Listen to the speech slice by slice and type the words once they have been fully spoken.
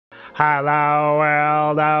Hello,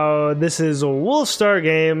 well, now this is Wolfstar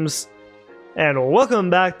Games, and welcome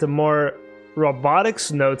back to more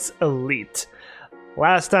Robotics Notes Elite.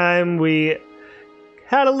 Last time we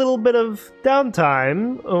had a little bit of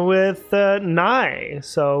downtime with Nai,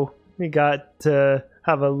 so we got to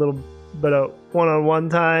have a little bit of one-on-one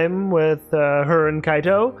time with her and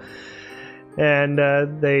Kaito, and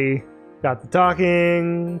they got to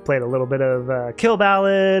talking, played a little bit of Kill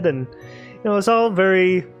Ballad, and it was all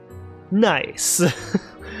very nice.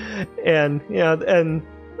 And and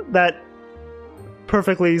that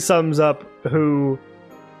perfectly sums up who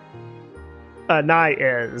Nai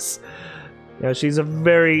is. She's a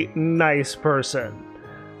very nice person,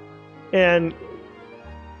 and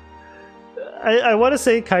I want to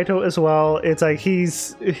say Kaito as well. It's like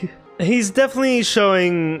he's definitely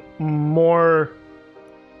showing more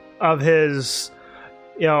of his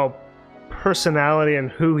personality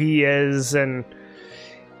and who he is, and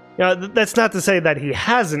that's not to say that he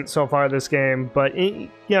hasn't so far this game, but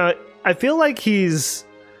I feel like he's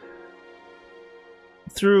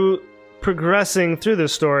progressing through the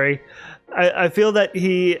story. I feel that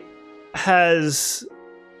he has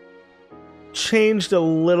changed a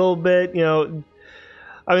little bit.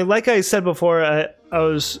 I mean, like I said before, I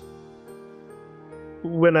was,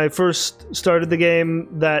 when I first started the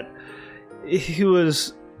game, that he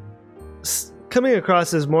was coming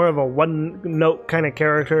across as more of a one-note kind of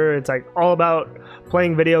character. It's like all about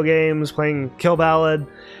playing video games, playing Kill Ballad,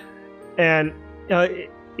 and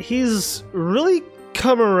he's really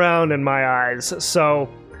come around in my eyes. So,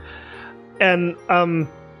 and I'm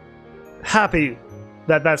happy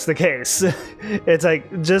that that's the case. It's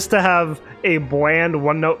like, just to have a bland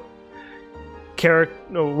one-note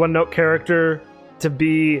character to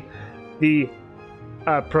be the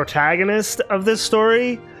protagonist of this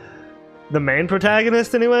story, the main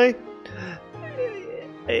protagonist anyway,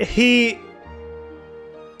 he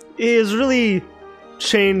has really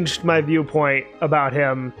changed my viewpoint about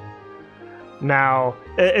him now,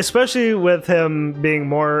 especially with him being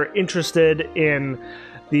more interested in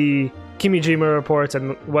the Kimijima reports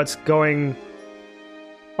and what's going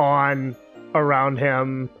on around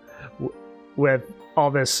him with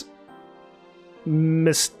all this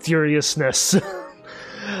mysteriousness.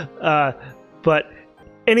 But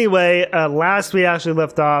anyway, last we actually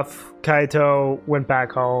left off, Kaito went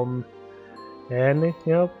back home, and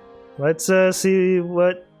let's see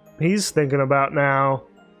what he's thinking about now.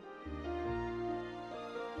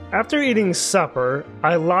 After eating supper,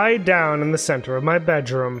 I lie down in the center of my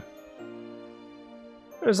bedroom.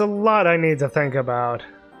 There's a lot I need to think about.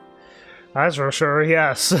 That's for sure,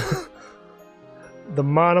 yes. The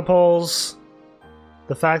monopoles,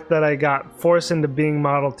 the fact that I got forced into being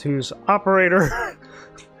Model 2's operator,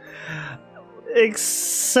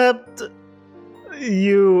 except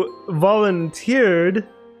you volunteered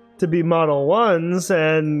to be Model 1's,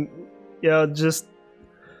 and just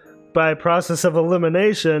by process of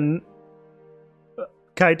elimination,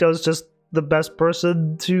 Kaito's just the best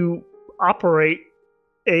person to operate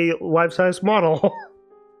a life-size model.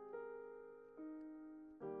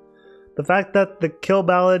 The fact that the Kill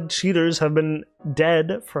Ballad cheaters have been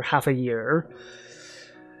dead for half a year.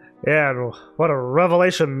 Yeah, and what a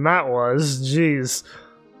revelation that was. Jeez.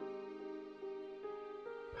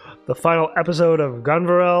 The final episode of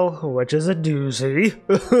Gunvarel, which is a doozy.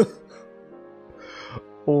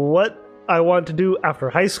 What I want to do after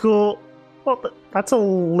high school, well, that's a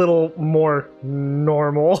little more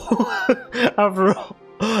normal after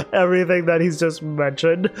everything that he's just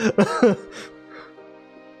mentioned.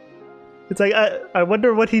 It's like, I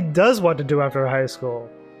wonder what he does want to do after high school.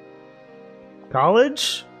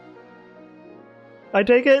 College? I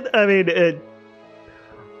take it? I mean,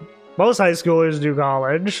 most high schoolers do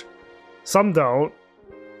college. Some don't.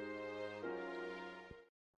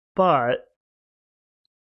 But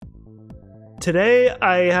today,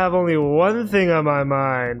 I have only one thing on my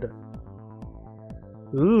mind.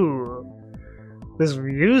 Ooh, this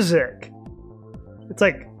music. It's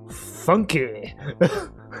like funky.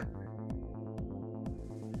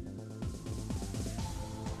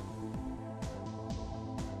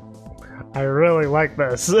 I really like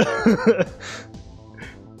this.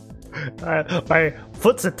 My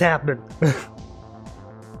foot's a tapping.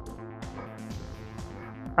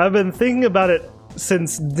 I've been thinking about it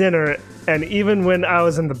since dinner, and even when I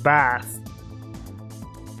was in the bath.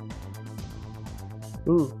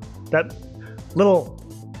 Ooh, that little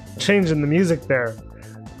change in the music there.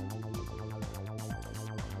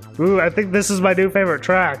 Ooh, I think this is my new favorite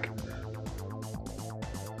track.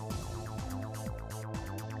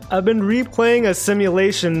 I've been replaying a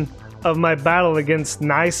simulation of my battle against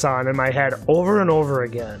Nai-san in my head over and over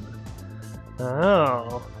again.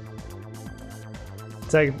 Oh.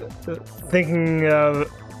 It's like thinking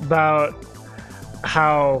about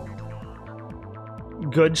how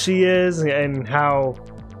good she is and how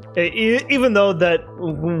even though that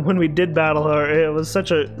when we did battle her, it was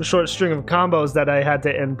such a short string of combos that I had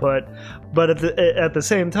to input, but at the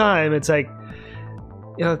same time, it's like,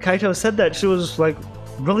 you know, Kaito said that she was like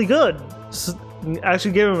really good. So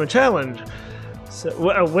actually gave him a challenge,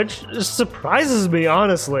 so, which surprises me,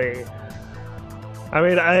 honestly. I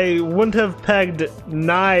mean, I wouldn't have pegged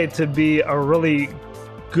Nai to be a really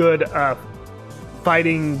good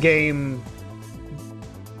fighting game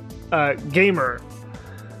gamer.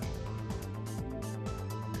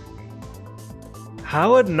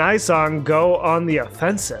 How would Nai-san go on the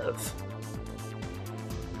offensive?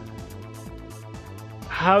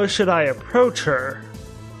 How should I approach her?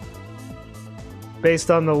 Based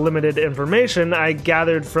on the limited information I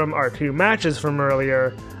gathered from our 2 matches from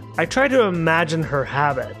earlier, I try to imagine her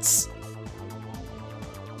habits.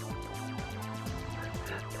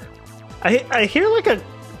 I hear like a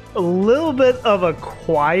little bit of a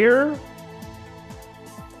choir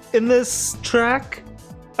in this track.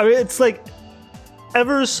 I mean, it's like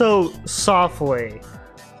ever so softly,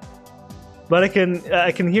 but I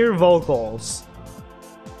can hear vocals.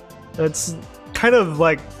 It's kind of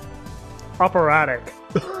like operatic.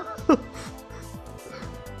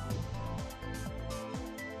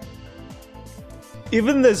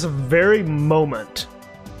 Even this very moment,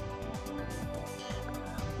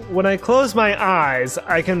 when I close my eyes,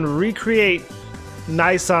 I can recreate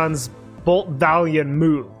Nai-san's Bolt Valiant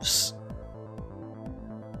moves.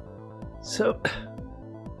 So,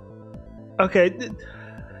 okay,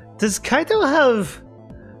 does Kaito have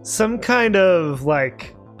some kind of,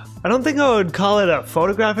 like, I don't think I would call it a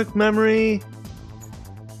photographic memory,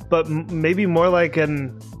 but maybe more like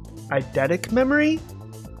an eidetic memory?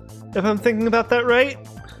 If I'm thinking about that right?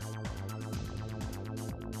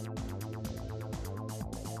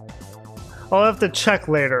 I'll have to check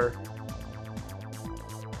later.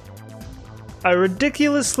 I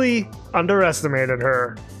ridiculously underestimated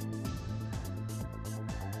her.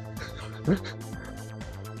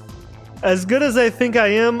 As good as I think I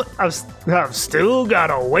am, I've still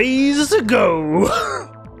got a ways to go.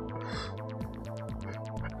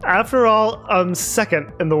 After all, I'm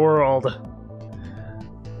second in the world.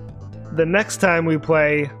 The next time we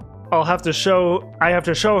play, I have to show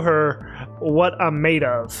her what I'm made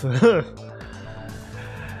of.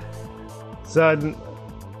 So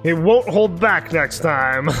he won't hold back next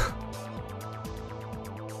time.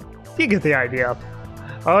 You get the idea.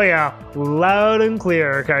 Oh yeah, loud and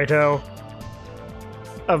clear, Kaito.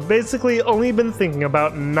 I've basically only been thinking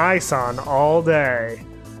about Nai-san all day.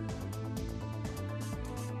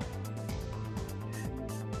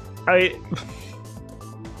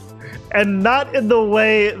 And not in the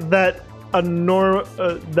way that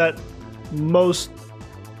that most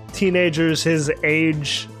teenagers his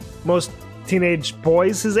age, most teenage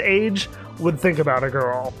boys his age would think about a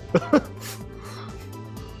girl.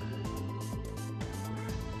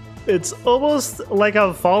 It's almost like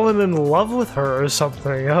I've fallen in love with her or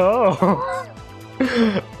something. Oh.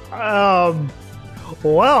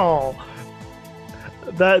 Well,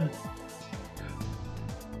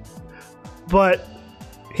 but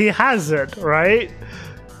he hasn't, right?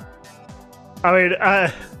 I mean,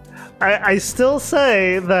 I still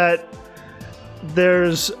say that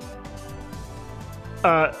there's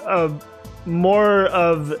more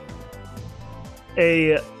of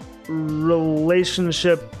a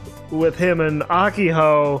relationship with him and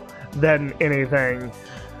Akiho than anything.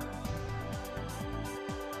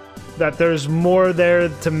 That there's more there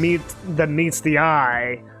to meet than meets the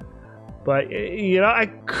eye. But, you know, I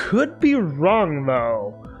could be wrong,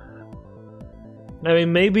 though. I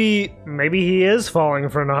mean, maybe he is falling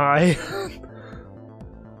for Nai.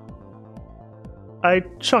 I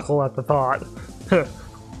chuckle at the thought.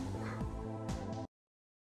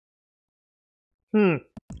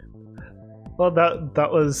 Well,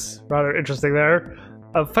 that was rather interesting there.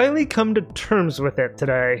 I've finally come to terms with it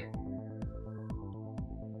today.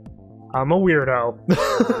 I'm a weirdo.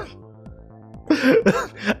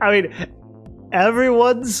 I mean,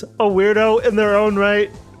 everyone's a weirdo in their own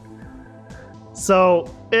right. So,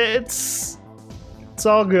 it's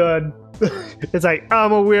all good. It's like,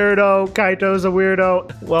 I'm a weirdo, Kaito's a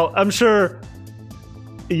weirdo. Well, I'm sure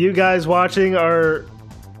you guys watching are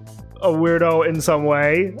a weirdo in some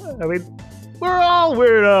way. I mean, we're all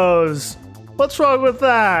weirdos. What's wrong with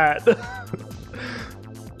that?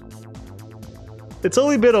 It's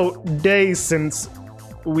only been a day since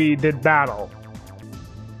we did battle.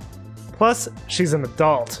 Plus, she's an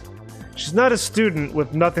adult. She's not a student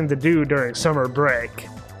with nothing to do during summer break.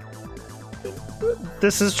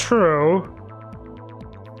 This is true.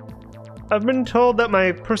 I've been told that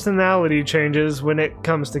my personality changes when it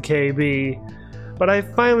comes to KB, but I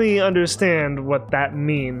finally understand what that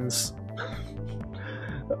means.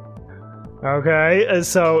 Okay,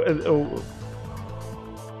 so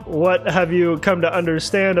what have you come to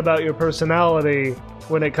understand about your personality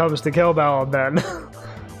when it comes to Kill-Ballad then?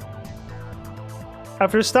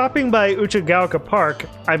 After stopping by Uchagaoka Park,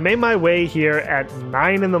 I made my way here at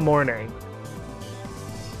 9 in the morning.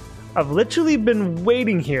 I've literally been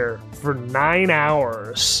waiting here for 9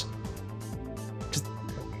 hours. Just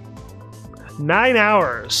 9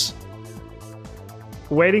 hours.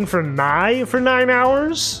 Waiting for 9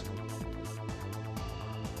 hours?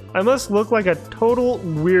 I must look like a total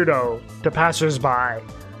weirdo to passersby.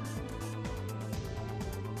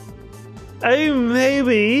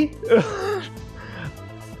 Maybe.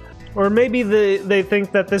 Or maybe they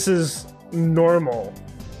think that this is normal.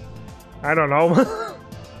 I don't know.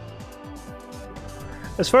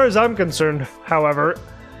 As far as I'm concerned, however,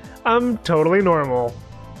 I'm totally normal.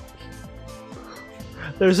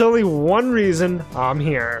 There's only one reason I'm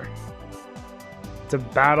here. To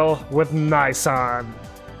battle with Nisan.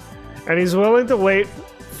 And he's willing to wait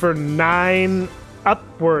for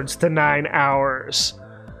upwards to 9 hours.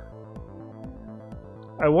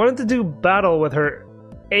 I wanted to do battle with her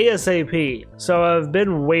ASAP, so I've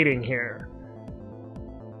been waiting here.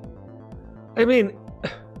 I mean,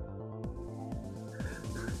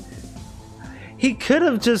 he could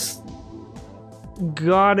have just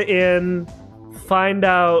gone in, find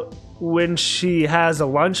out when she has a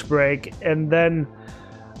lunch break, and then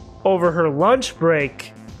over her lunch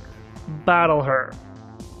break, battle her.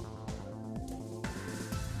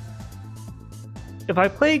 If I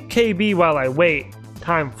play KB while I wait,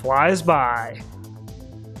 time flies by.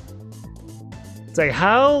 It's like,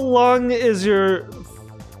 how long is your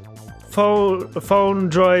phone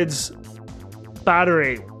droid's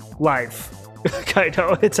battery life?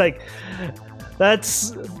 Kaito, it's like,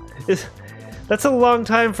 that's a long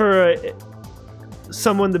time for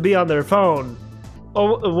someone to be on their phone.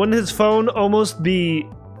 Oh, wouldn't his phone almost be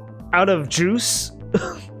out of juice?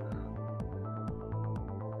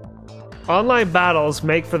 Online battles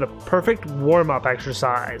make for the perfect warm-up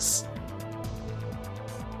exercise.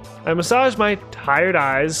 I massage my tired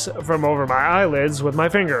eyes from over my eyelids with my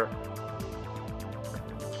finger.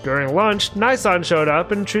 During lunch, Nisan showed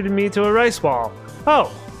up and treated me to a rice ball.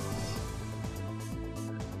 Oh!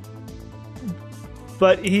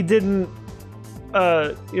 But he didn't,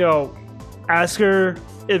 ask her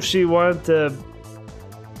if she wanted to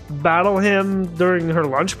battle him during her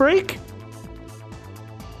lunch break?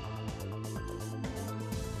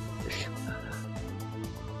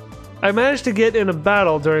 I managed to get in a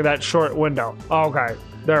battle during that short window. Okay,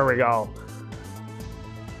 there we go.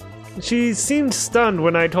 She seemed stunned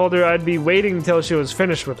when I told her I'd be waiting until she was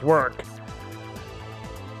finished with work.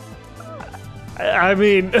 I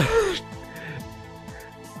mean,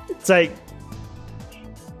 it's like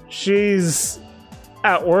she's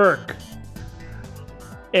at work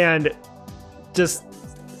and just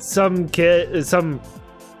some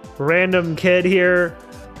random kid here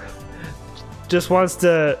just wants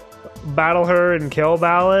to battle her in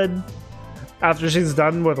Kill-Ballad after she's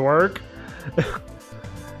done with work.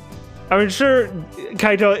 I mean, sure,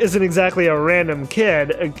 Kaito isn't exactly a random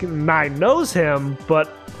kid. Nine knows him,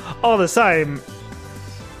 but all the same,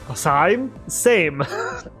 same.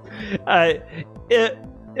 It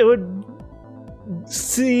would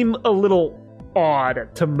seem a little odd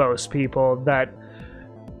to most people that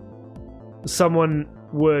someone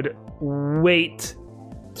would wait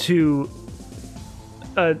to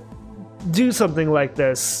do something like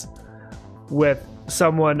this with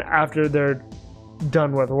someone after they're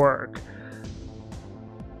done with work.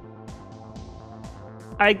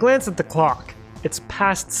 I glance at the clock. It's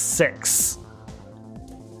past 6.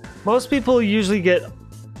 Most people usually get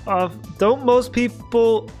off. Don't most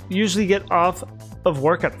people usually get off of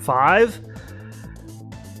work at 5?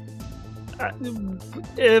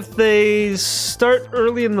 If they start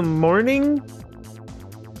early in the morning?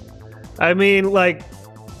 I mean, like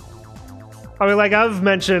I've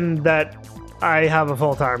mentioned that I have a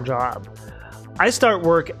full-time job. I start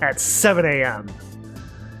work at 7 a.m.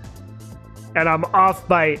 and I'm off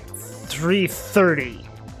by 3:30.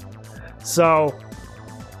 So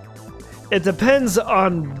it depends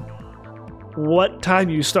on what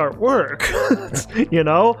time you start work. You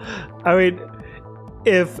know? I mean,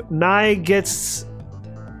 if Nai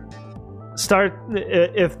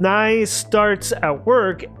starts at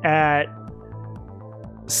work at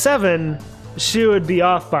 7, she would be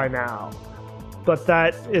off by now. But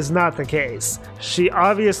that is not the case. She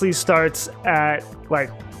obviously starts at like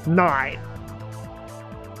 9.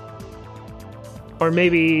 Or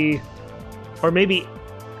maybe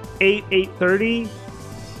 8, 8:30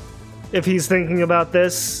 if he's thinking about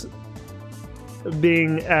this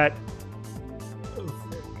being at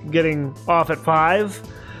getting off at 5.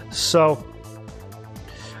 So,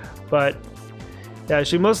 but yeah,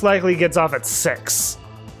 she most likely gets off at 6.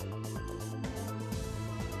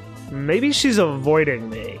 Maybe she's avoiding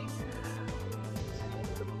me.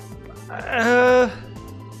 I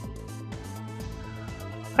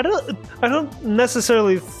don't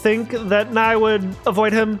necessarily think that Nai would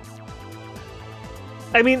avoid him.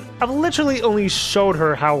 I mean, I've literally only showed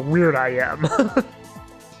her how weird I am.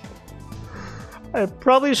 I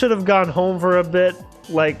probably should have gone home for a bit,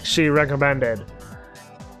 like she recommended.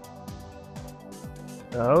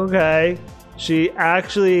 Okay. She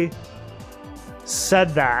actually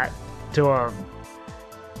said that to him.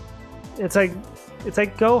 It's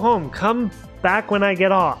like, go home. Come back when I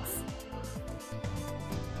get off.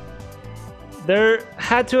 There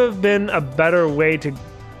had to have been a better way to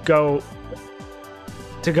go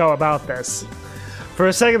about this. For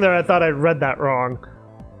a second there, I thought I'd read that wrong.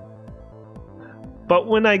 But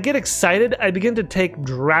when I get excited, I begin to take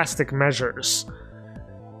drastic measures.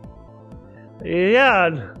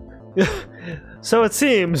 Yeah, so it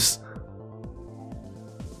seems.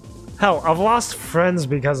 Hell, I've lost friends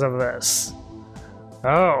because of this.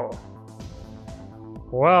 Oh.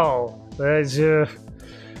 Well, there's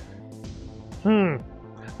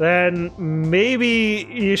then maybe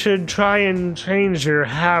you should try and change your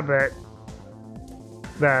habit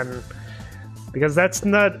then. Because that's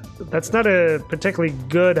not a particularly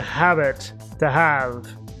good habit to have.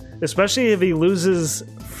 Especially if he loses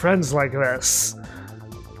friends like this.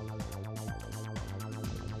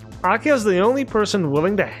 Akio's the only person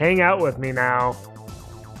willing to hang out with me now.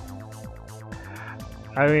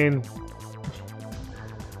 I mean,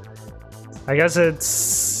 I guess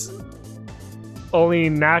it's only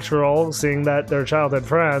natural, seeing that they're childhood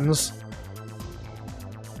friends.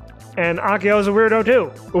 And Akio's a weirdo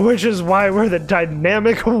too, which is why we're the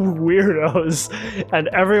dynamic weirdos, and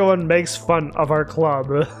everyone makes fun of our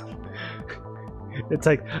club. It's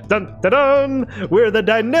like, dun dun dun, we're the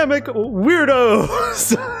dynamic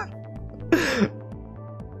weirdos!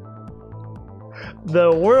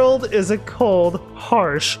 The world is a cold,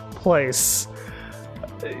 harsh place.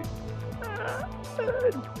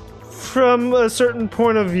 From a certain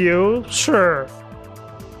point of view, sure.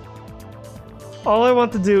 All I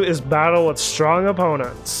want to do is battle with strong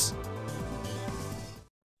opponents.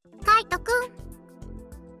 Kaito-kun.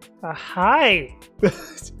 Hi!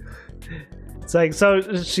 It's like, so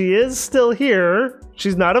she is still here.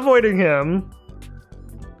 She's not avoiding him.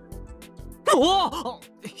 Oh!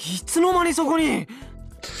 いつの間にそこに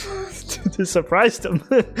Surprised him.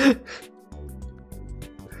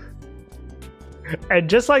 And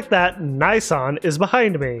just like that, Nai-san is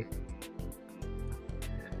behind me.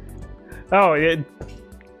 Oh,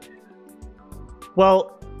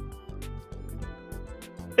 well,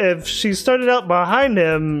 if she started out behind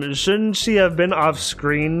him, shouldn't she have been off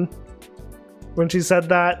screen when she said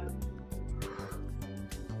that?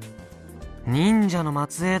 忍者の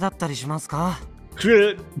末裔だったりしますか No.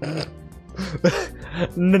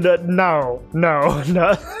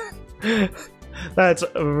 That's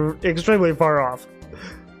extremely far off.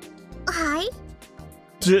 はい。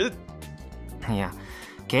いや、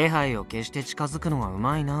気配を消して近づくのがう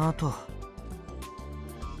まいなぁと。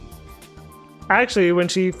Actually, when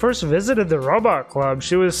she first visited the robot club,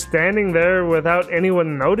 she was standing there without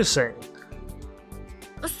anyone noticing.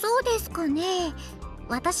 そうですかね。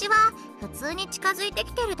私は普通に近づいて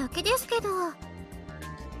きてるだけですけど。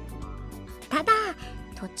ただ、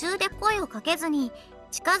途中で声をかけずに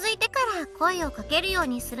近づいてから声をかけるよう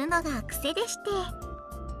にするのが癖でして。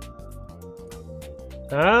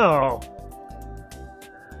Oh.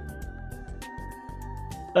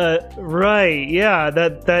 Right, yeah,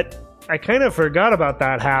 that I kind of forgot about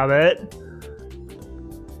that habit.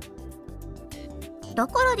 だ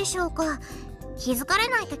からでしょうか。気づかれ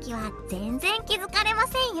ないときは全然気づかれま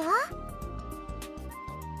せんよ。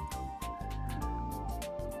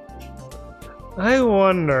I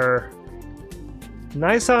wonder.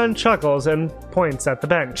 Nai-san chuckles and points at the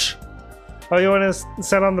bench. Oh, you want to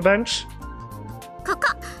sit on the bench? ここ、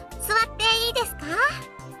座っていいですか？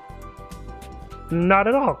 Not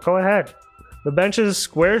at all. Go ahead. The bench is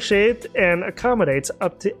square-shaped and accommodates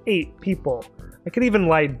up to 8 people. I could even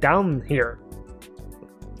lie down here.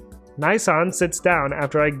 Nai-san sits down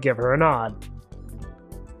after I give her a nod.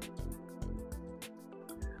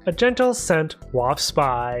 A gentle scent wafts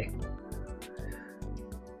by.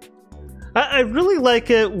 I really like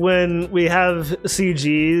it when we have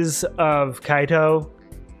CGs of Kaito,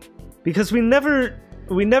 because we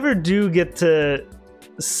never do get to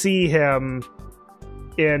see him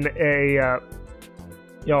in a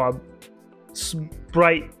a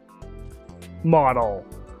sprite model.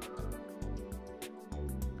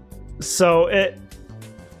 So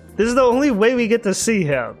this is the only way we get to see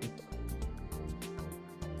him.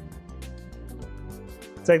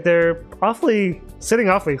 It's like they're sitting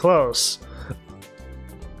awfully close.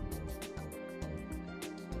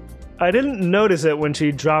 I didn't notice it when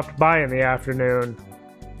she dropped by in the afternoon.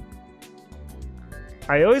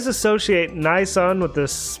 I always associate Nai-san with the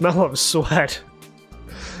smell of sweat.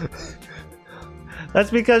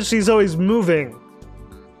 That's because she's always moving.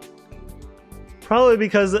 Probably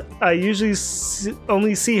because I usually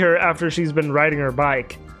only see her after she's been riding her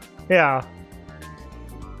bike. Yeah.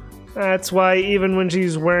 That's why even when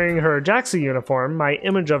she's wearing her Jaxi uniform, my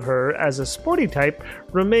image of her as a sporty type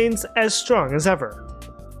remains as strong as ever.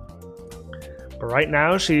 But right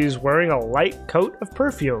now, she's wearing a light coat of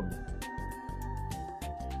perfume.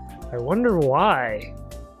 I wonder why.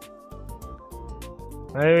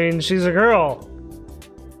 I mean, she's a girl.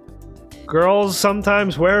 Girls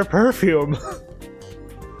sometimes wear perfume.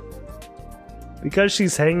 Because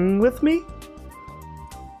she's hanging with me?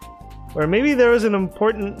 Or maybe there was an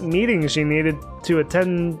important meeting she needed to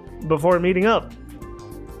attend before meeting up.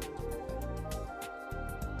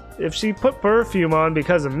 If she put perfume on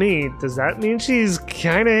because of me, does that mean she's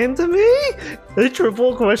kinda into me? A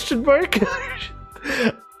triple question mark?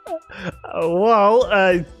 Well,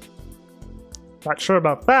 not sure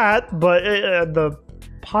about that, but the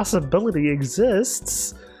possibility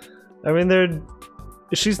exists. I mean,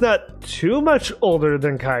 she's not too much older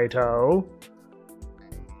than Kaito.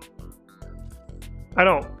 I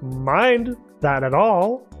don't mind that at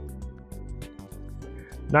all.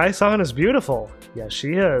 Nai-san is beautiful. Yes,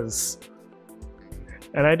 she is.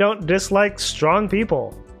 And I don't dislike strong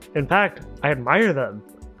people. In fact, I admire them.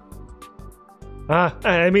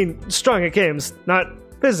 I mean, strong at games, not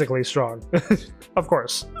physically strong. Of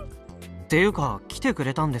course. っていうか、来てく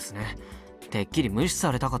れたんですね。てっきり無視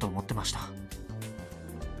されたかと思ってました。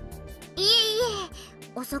いえい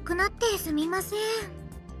え、遅くなってすみません。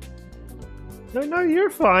No, you're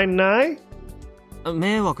fine, Nai.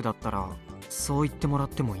 迷惑だったら、そう言ってもらっ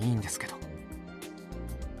てもいいんですけど。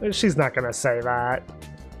She's not gonna say that.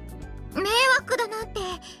 迷惑だなんて。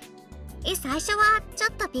最初はちょ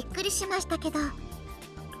っとびっくりしましたけど。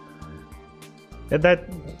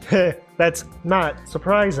That's not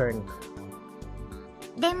surprising.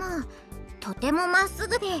 でも、とてもまっす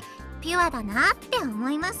ぐでピュアだなって思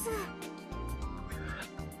います。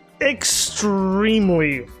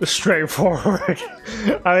Extremely straightforward.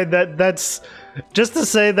 I mean, that's just to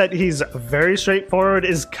say that he's very straightforward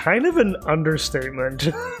is kind of an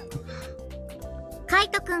understatement. カイ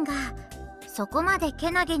トくんがそこまで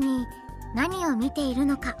けなげに何を見ている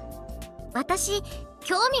のか、私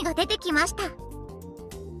興味が出てきました。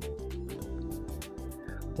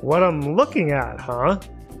What I'm looking at, huh?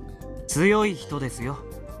 強い人ですよ。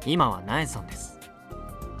今はナエさんです。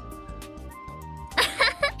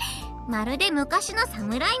まるで昔の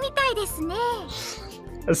侍みたいですね。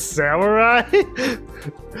A samurai?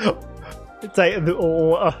 It's like,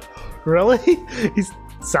 really? He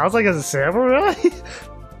sounds like a samurai?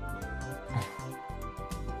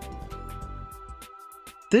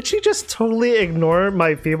 Did she just totally ignore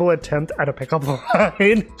my feeble attempt at a pickup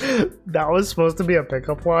line? That was supposed to be a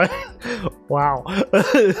pickup line? Wow.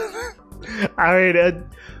 I mean,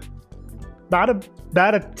 not a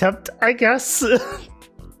bad attempt, I guess.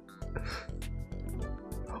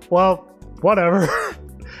 Well, whatever.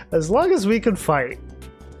 As long as we can fight.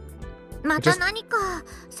 また何か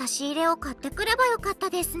差し入れを買ってくればよかった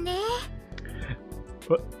ですね。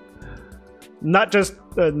Not just,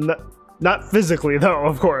 not physically though,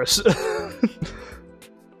 of course.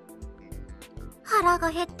 腹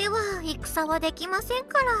が減っては戦はできません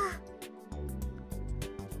から。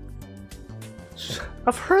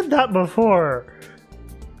I've heard that before.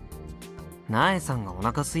 ナエさんがお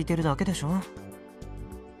腹空いてるだけでしょ。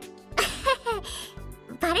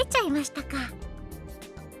バレちゃいましたか。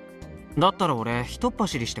だったら俺ひとっ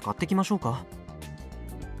走りして買ってきましょうか。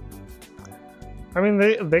I mean,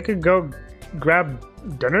 they could go grab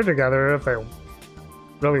dinner together if they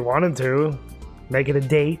really wanted to. Make it a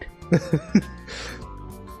date.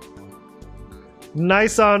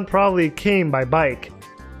 Nai-san probably came by bike.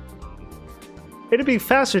 It'd be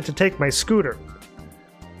faster to take my scooter.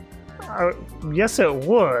 Yes, it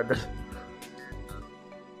would.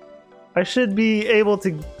 I should be able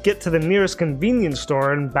to get to the nearest convenience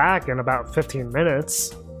store and back in about 15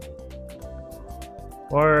 minutes.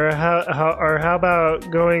 Or how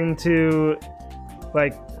about going to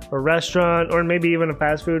like a restaurant or maybe even a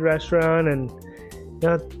fast food restaurant and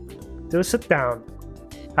do a sit down,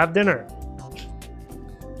 have dinner.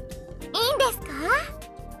 いいんですか?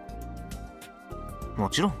 も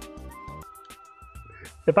ちろん。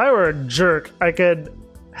 If I were a jerk, I could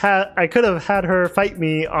have had her fight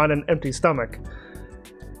me on an empty stomach.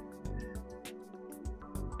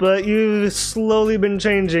 But you've slowly been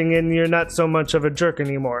changing and you're not so much of a jerk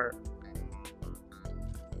anymore.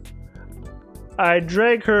 I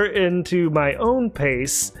drag her into my own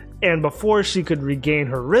pace, and before she could regain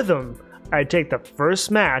her rhythm, I take the first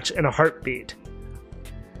match in a heartbeat.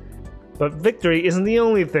 But victory isn't the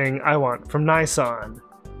only thing I want from Nai-san.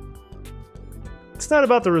 It's not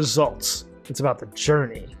about the results, it's about the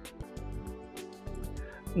journey.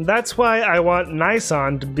 That's why I want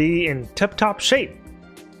Nai-san to be in tip-top shape.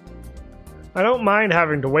 I don't mind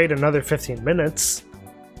having to wait another 15 minutes.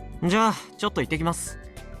 じゃあ、ちょっと行ってきます。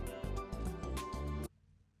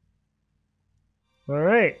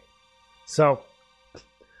 Alright. So,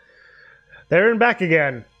 there and back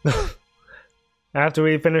again. After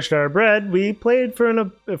we finished our bread, we played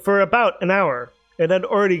for about an hour. It had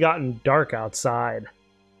already gotten dark outside.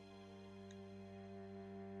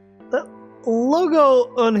 The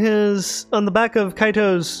logo on the back of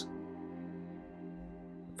Kaito's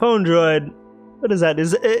phone droid. What is that?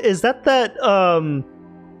 Is that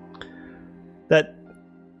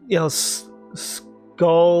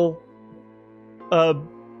skull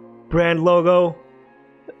brand logo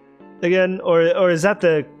again, or is that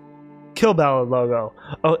the Kill Ballad logo?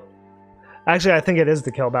 Oh, actually, I think it is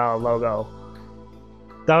the Kill Ballad logo.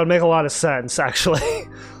 That would make a lot of sense, actually.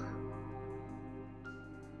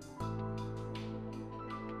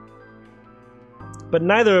 But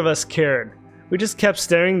neither of us cared. We just kept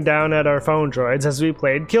staring down at our phone droids as we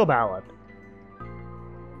played Kill Ballad.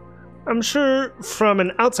 I'm sure from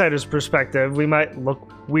an outsider's perspective, we might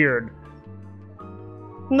look weird.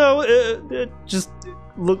 No, it just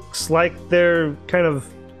looks like they're kind of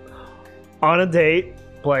on a date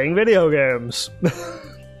playing video games.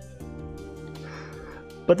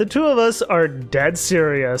 But the two of us are dead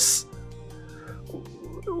serious.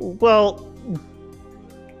 Well,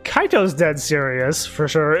 Kaito's dead serious, for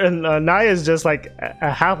sure, and Naya's just like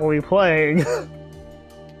happily playing.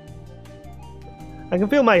 I can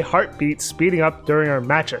feel my heartbeat speeding up during our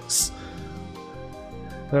matches.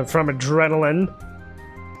 From adrenaline.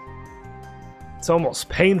 It's almost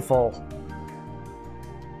painful.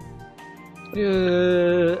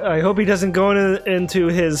 I hope he doesn't go into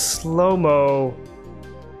his slow-mo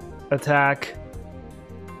attack.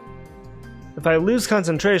 If I lose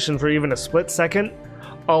concentration for even a split second,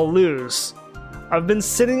 I'll lose. I've been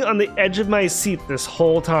sitting on the edge of my seat this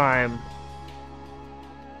whole time.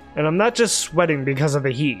 And I'm not just sweating because of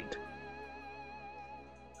the heat.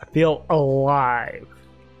 I feel alive.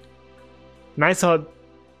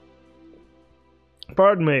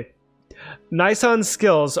 Pardon me. Nai-san's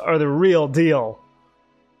skills are the real deal.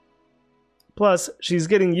 Plus, she's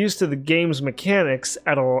getting used to the game's mechanics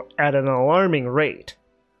at an alarming rate.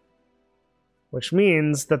 Which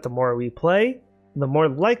means that the more we play, the more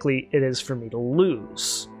likely it is for me to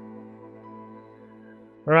lose.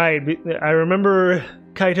 Right, I remember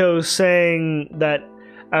Kaito saying that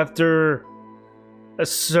after a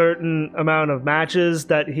certain amount of matches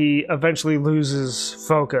that he eventually loses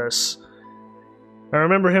focus. I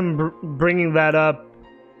remember him bringing that up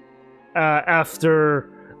after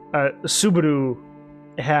Subaru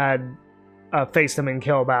had faced him in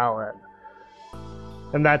Kill Ballad.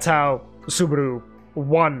 And that's how Subaru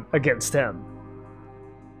won against him.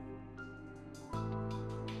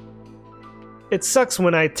 It sucks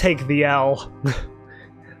when I take the L.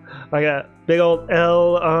 Like a big old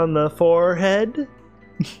L on the forehead.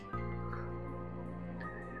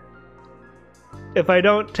 If I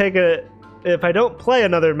don't play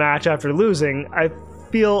another match after losing, I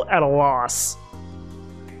feel at a loss.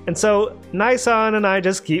 And so, Nai-san and I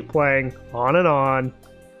just keep playing on and on.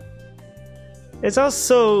 It's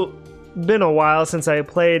also been a while since I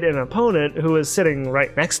played an opponent who was sitting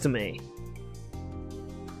right next to me.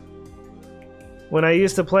 When I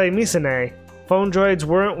used to play Misa-ne, phone droids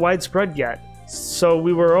weren't widespread yet, so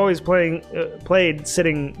we were always played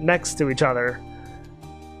sitting next to each other.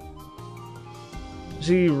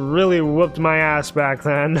 She really whooped my ass back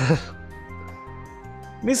then.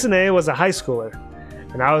 Misa-ne was a high schooler,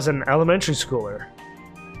 and I was an elementary schooler.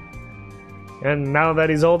 And now that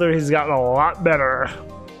he's older, he's gotten a lot better.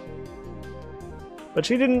 But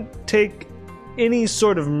she didn't take any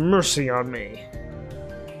sort of mercy on me.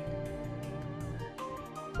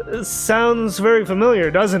 Sounds very familiar,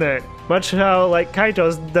 doesn't it? Much how, like,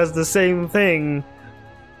 Kaito does the same thing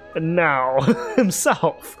now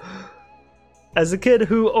himself. As a kid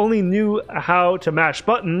who only knew how to mash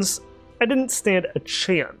buttons, I didn't stand a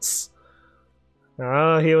chance.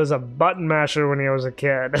 Oh, he was a button masher when he was a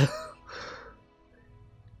kid.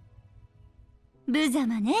 無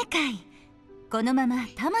様ねえかい。このまま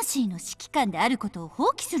魂の指揮官であることを放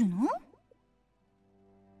棄するの？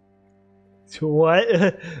 What?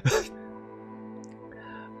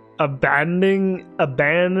 Abandoning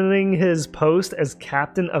his post as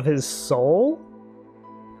captain of his soul?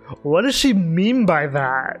 What does she mean by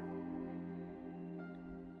that?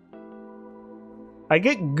 I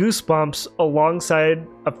get goosebumps alongside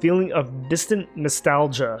a feeling of distant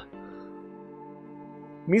nostalgia.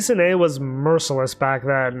 Misa-ne was merciless back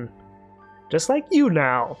then, just like you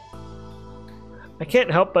now. I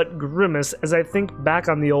can't help but grimace as I think back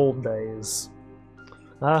on the old days.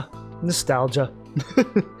 Ah, nostalgia.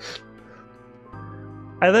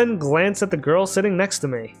 I then glance at the girl sitting next to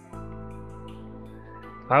me.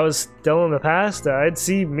 If I was still in the past, I'd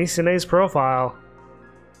see Misa-ne's profile.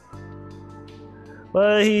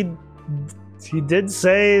 Well, he did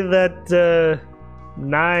say that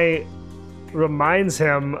Nai reminds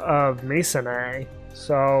him of Misa-ne,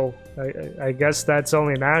 so I guess that's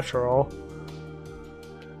only natural.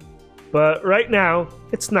 But right now,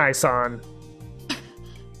 it's Nai-san.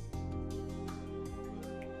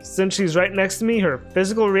 Since she's right next to me, her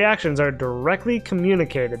physical reactions are directly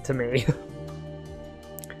communicated to me.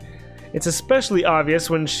 It's especially obvious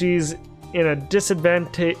when she's in a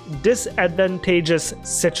disadvantageous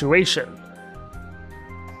situation.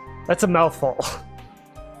 That's a mouthful.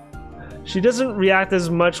 She doesn't react as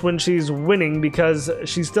much when she's winning because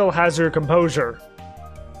she still has her composure.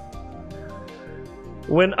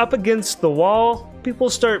 When up against the wall, people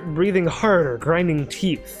start breathing harder, grinding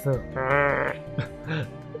teeth.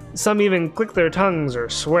 Some even click their tongues or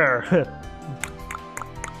swear.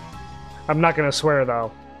 I'm not gonna swear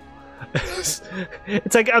though. It's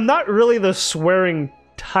like I'm not really the swearing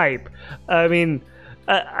type. I mean,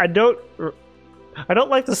 I don't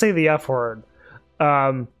like to say the F word.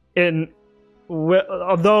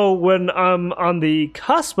 Although when I'm on the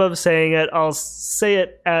cusp of saying it, I'll say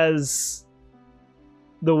it as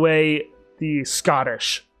the way the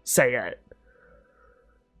Scottish say it.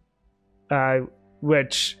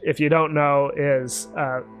 Which, if you don't know, is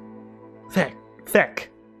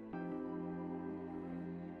thick.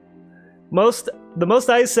 The most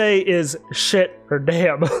I say is shit or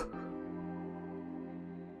damn.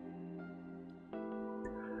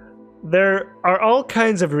 There are all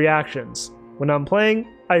kinds of reactions. When I'm playing,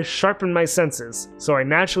 I sharpen my senses, so I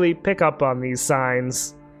naturally pick up on these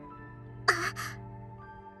signs.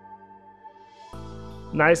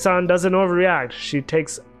 Nai-san doesn't overreact. She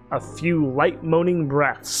takes a few light moaning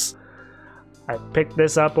breaths. I picked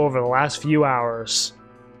this up over the last few hours.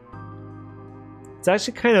 It's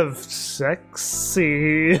actually kind of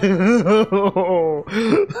sexy.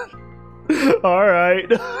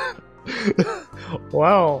 Alright.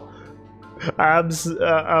 Well, I'm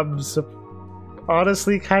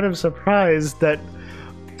honestly kind of surprised that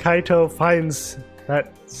Kaito finds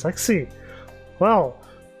that sexy. Well,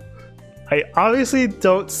 I obviously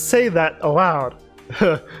don't say that aloud,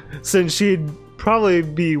 since she'd probably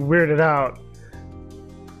be weirded out.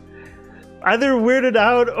 Either weirded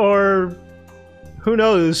out or, who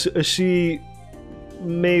knows, she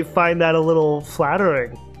may find that a little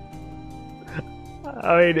flattering.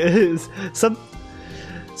 I mean,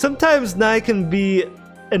 sometimes Nai can be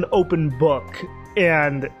an open book,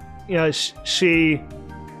 and, you know, she...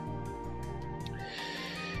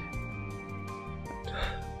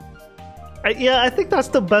 I think that's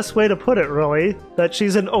the best way to put it, really. That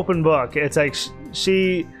she's an open book. It's like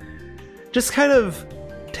she just kind of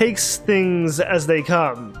takes things as they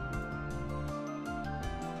come.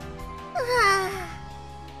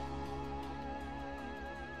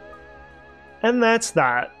 And that's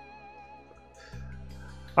that.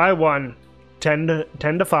 I won 10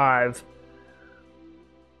 to 5.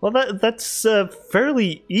 Well, that's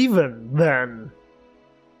fairly even then.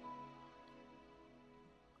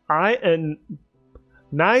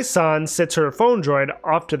 Nai-san sits her phone droid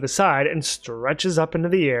off to the side and stretches up into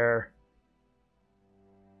the air.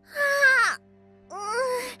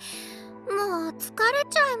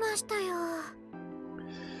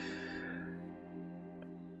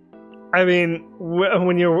 I mean,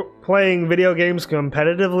 when you're playing video games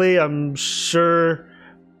competitively, I'm sure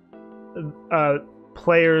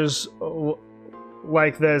players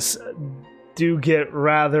like this do get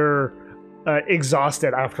rather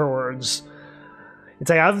exhausted afterwards. It's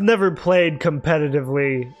like I've never played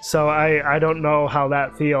competitively, so I don't know how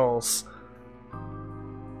that feels.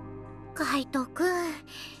 カイトく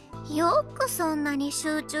ん、よくそんなに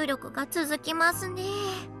集中力が続きますね。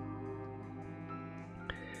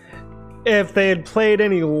If they had played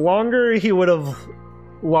any longer, he would have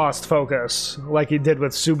lost focus, like he did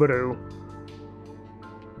with Subaru.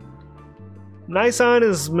 Nisan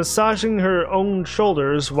is massaging her own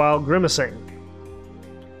shoulders while grimacing.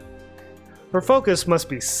 Her focus must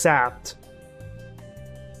be sapped.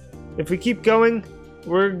 If we keep going,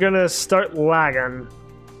 we're gonna start lagging.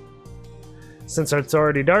 Since it's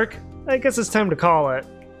already dark, I guess it's time to call it.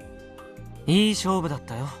 いい勝負だっ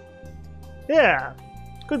たよ。 Yeah,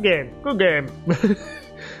 good game, good game.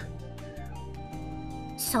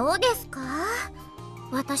 そうですか？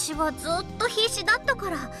私はずっと必死だったか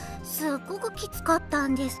らすっごくきつかった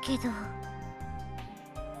んですけど。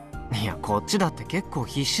いや、こっちだって結構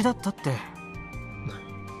必死だったって。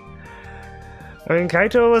I mean,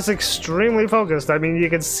 Kaito was extremely focused. I mean, you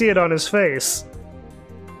could see it on his face.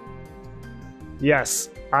 Yes,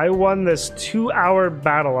 I won this 2-hour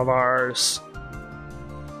battle of ours.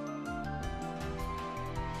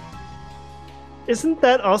 Isn't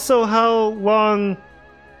that also how long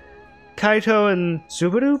Kaito and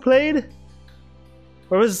Subaru played?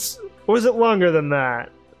 Or was it longer than that?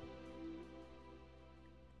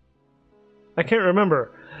 I can't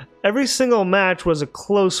remember. Every single match was a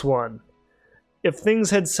close one. If things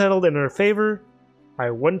had settled in her favor, I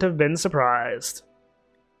wouldn't have been surprised.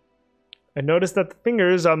 I noticed that the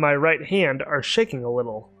fingers on my right hand are shaking a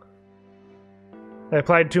little. I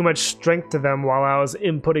applied too much strength to them while I was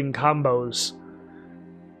inputting combos.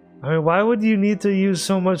 I mean, why would you need to use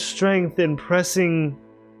so much strength in pressing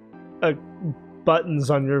buttons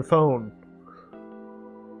on your phone?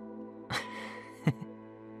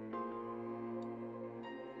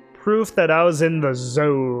 Proof that I was in the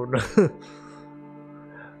zone.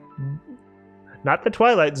 Not the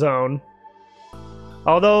Twilight Zone.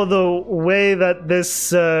 Although the way that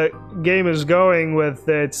this game is going with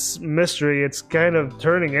its mystery, it's kind of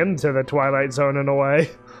turning into the Twilight Zone in a way.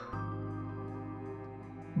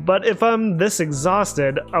 But if I'm this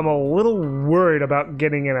exhausted, I'm a little worried about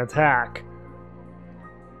getting an attack.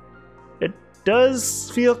 It does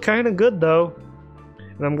feel kind of good though,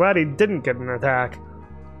 and I'm glad he didn't get an attack.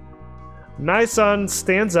 Nisan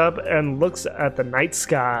stands up and looks at the night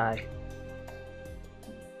sky.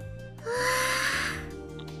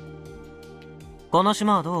 この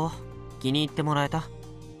島はどう？気に入ってもらえた？はい、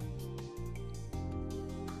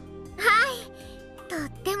とっ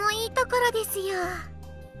てもいいところですよ。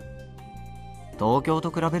東京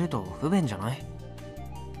と比べると不便じゃない？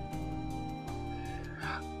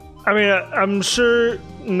 I mean, I'm sure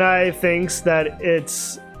Nai thinks that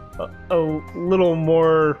it's a little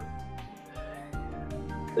more,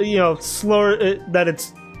 you know, slower, that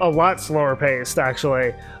it's a lot slower paced,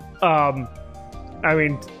 actually. I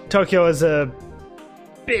mean, Tokyo is a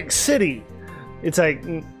big city. It's like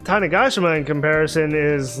Tanegashima in comparison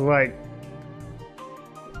is like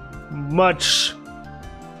a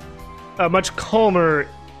much calmer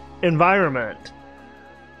environment.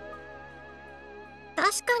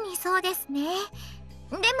 確かにそうですね。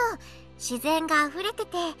でも自然が溢れて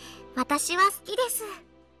て私は好きです。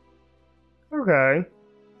 Okay,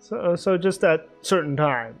 so just at certain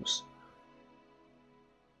times.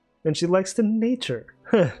 And she likes the nature.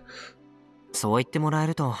 そう言ってもらえ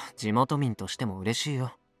ると地元民としても嬉しい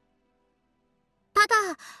よ。ただ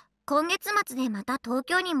今月末でまた東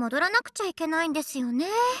京に戻らなくちゃいけないんですよね。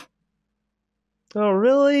 Oh,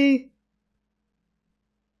 really?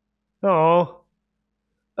 Oh.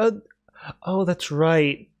 Oh, that's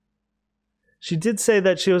right. She did say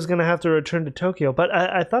that she was gonna have to return to Tokyo, but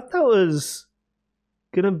I thought that was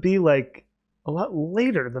gonna be like a lot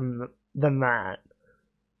later than that.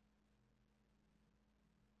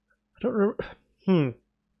 I don't remember.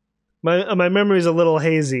 My memory's a little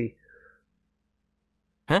hazy.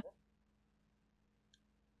 Huh?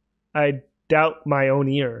 I doubt my own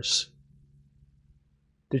ears.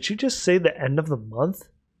 Did she just say the end of the month?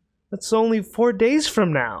 That's only 4 days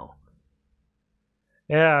from now.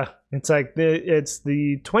 Yeah, it's like it's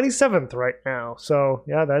the 27th right now. So,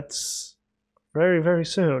 yeah, that's very, very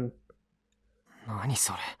soon. 何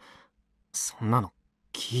それ？そんなの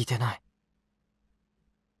聞いてない。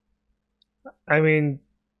I mean,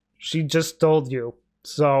 she just told you.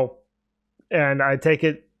 So, and I take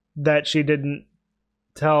it that she didn't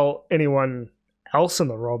tell anyone else in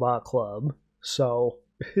the robot club. So,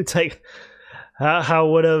 it's like, how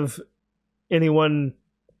would have anyone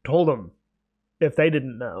told them if they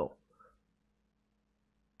didn't know?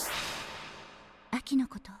 時の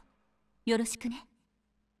ことよろしくね。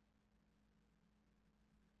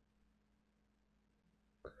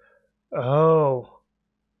Oh.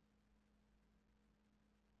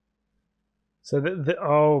 So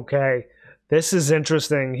okay. This is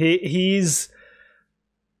interesting. He's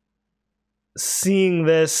seeing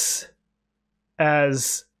this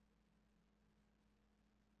as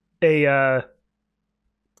a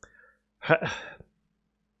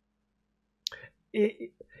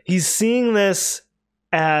he's seeing this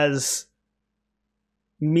as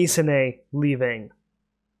Misa-ne leaving.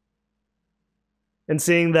 And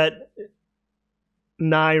seeing that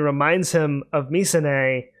Nai reminds him of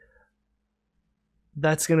Misa-ne,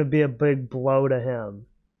 that's going to be a big blow to him,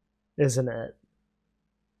 isn't it?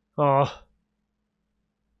 Oh.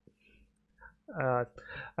 I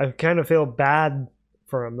kind of feel bad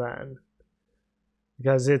for him then.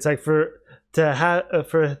 Because it's like for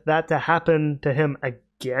that to happen to him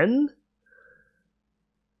again?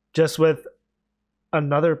 Just with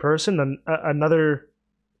another person, another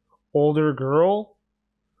older girl?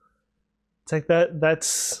 It's like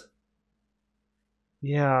that's...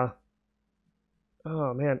 Yeah.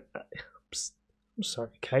 Oh, man. I'm sorry,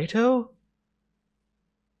 Kaito?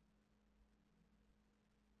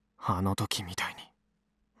 あの時みたいに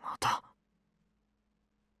また。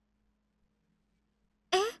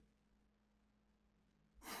え？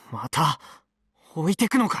また置いて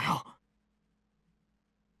くのかよ。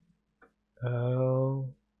Oh.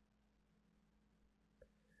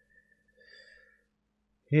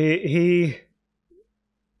 He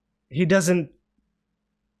doesn't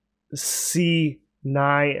see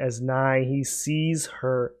Nai as Nai. He sees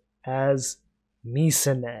her as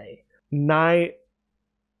Misa-ne. Nai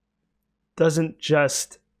doesn't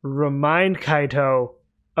just remind Kaito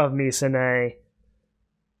of Misa-ne.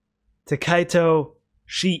 To Kaito,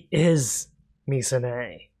 she is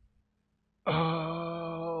Misa-ne.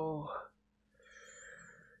 Oh.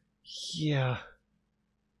 Yeah.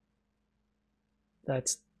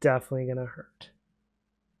 That's definitely gonna hurt.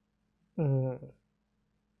 Oh.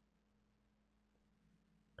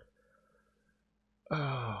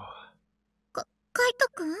 カイト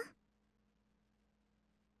くん？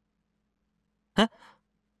え？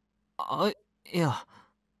あ、いや。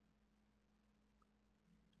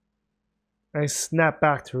I snap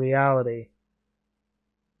back to reality.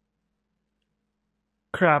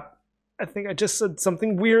 Crap. I think I just said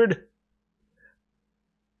something weird.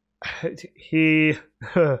 He...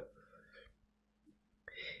 I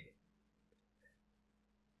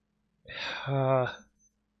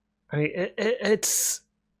mean, it's...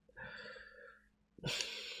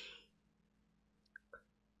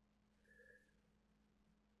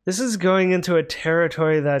 This is going into a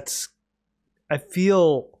territory that's... I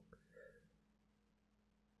feel...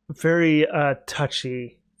 very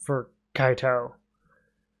touchy for Kaito.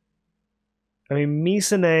 I mean,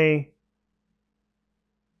 Misa-ne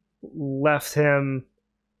left him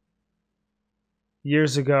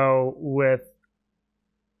years ago with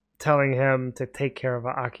telling him to take care of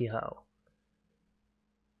Akiho.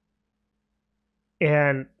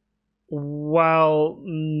 And while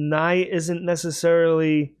Nai isn't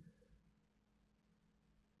necessarily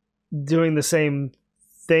doing the same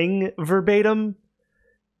thing verbatim,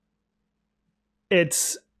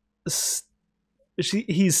 he's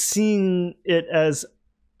seeing it as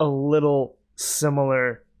a little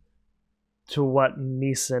similar to what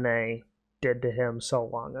Misa-ne did to him so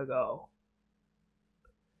long ago.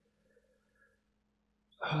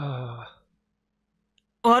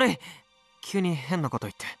 悪い、急に変なこと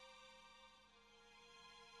言って。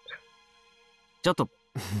ちょっと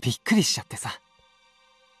びっくりしちゃってさ。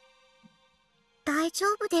大丈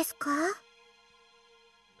夫ですか？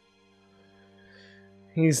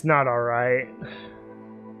 He's not alright.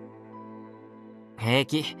 平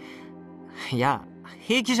気。いや、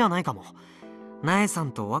平気じゃないかも。ナエさ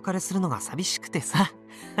んとお別れするのが寂しくてさ。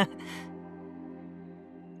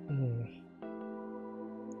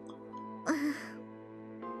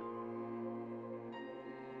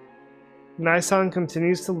Nai-san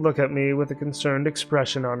continues to look at me with a concerned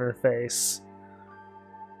expression on her face.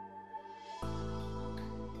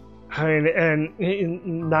 I mean, and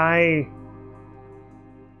Nai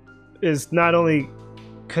is not only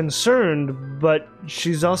concerned, but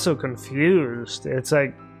she's also confused. It's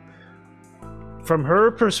like, from her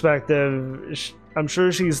perspective, I'm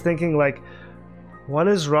sure she's thinking like, what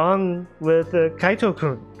is wrong with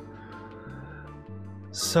Kaito-kun?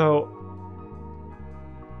 So,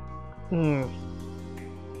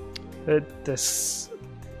 this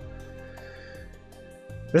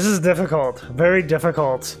is difficult, very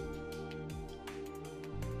difficult.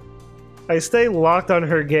 I stay locked on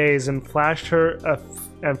her gaze and flash her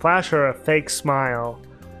a fake smile.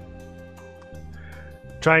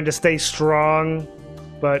 Trying to stay strong,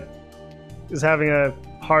 but is having a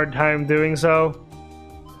hard time doing so.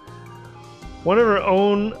 One of her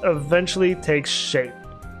own eventually takes shape.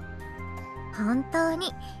 本当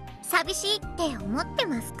に寂しいって思って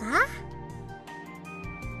ますか？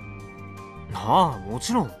ああ、も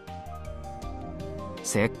ちろん。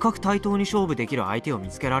せっかく対等に勝負できる相手を見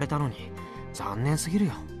つけられたのに残念すぎる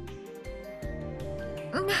よ。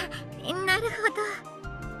なる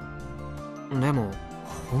ほど。でも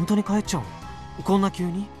本当に帰っちゃうの？こんな急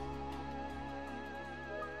に？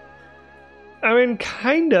 I mean,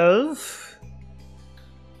 kind of.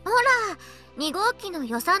 ほら、2号機の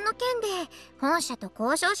予算の件で本社と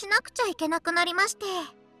交渉しなくちゃいけなくなりまして。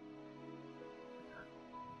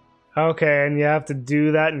Okay, and you have to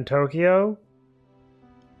do that in Tokyo?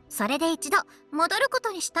 それで一度戻るこ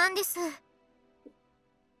とにしたんです。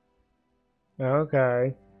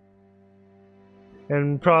Okay.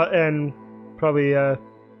 And probably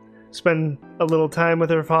spend a little time with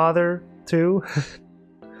her father too.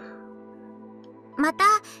 また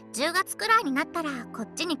10月くらいになったらこっ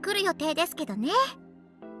ちに来る予定ですけどね。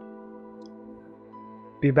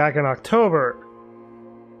Be back in October.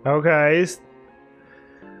 Okay.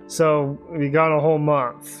 So we got a whole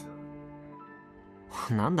month.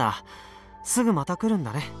 なんだ、すぐまた来るん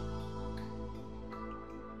だね。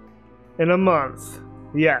In a month.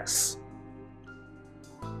 Yes.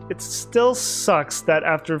 It still sucks that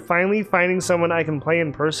after finally finding someone I can play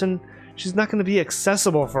in person, she's not going to be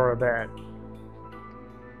accessible for a bit.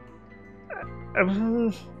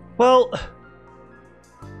 Well,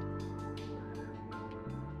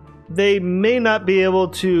 they may not be able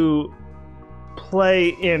to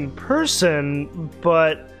play in person,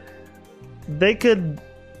 but they could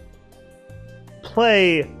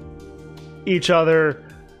play each other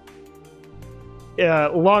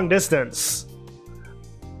long distance.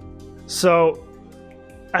 So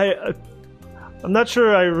I'm not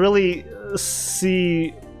sure I really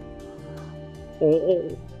see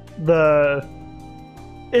the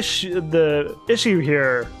issue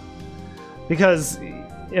here, because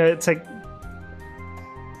it's like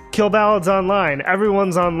Kill Ballad's online,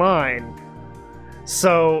 everyone's online,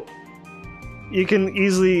 so you can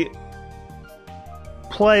easily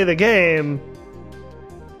play the game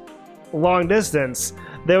long distance.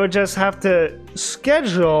 They would just have to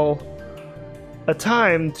schedule a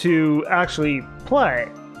time to actually play.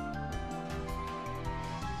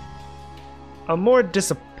 I'm more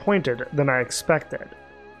disappointed than I expected.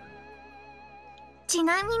 ち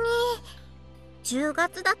なみに10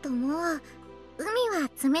月だともう海は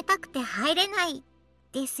冷たくて入れない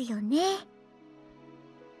ですよね。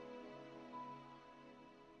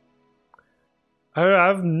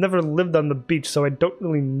I've never lived on the beach, so I don't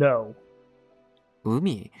really know.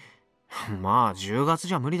 海？まあ10月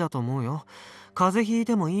じゃ無理だと思うよ。風邪ひい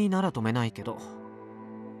てもいいなら止めないけど。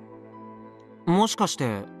もしかし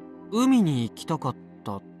て海に行きたかっ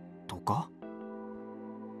たとか？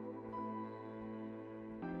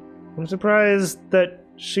 I'm surprised that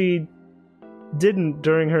she didn't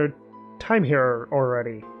during her time here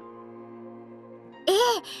already. ええ、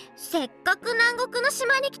せっかく南国の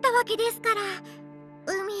島に来たわけですから、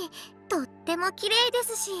海とっても綺麗で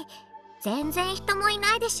すし、全然人もい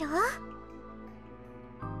ないでしょ。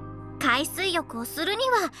海水浴をするに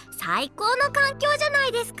は最高の環境じゃな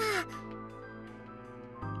いですか。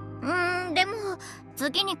でも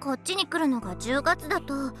次にこっちに来るのが10月だ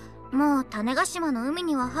と、もう種子島の海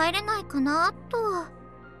には入れないかなと。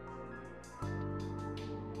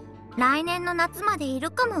来年の夏までいる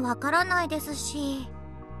かもわからないですし。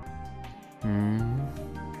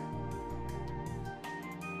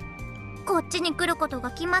こっちに来ること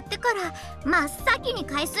が決まってから真っ先に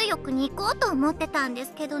海水浴に行こうと思ってたんで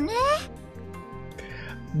すけどね。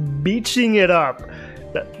Beaching it up.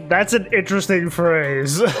 That's an interesting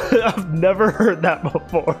phrase. I've never heard that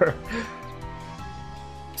before.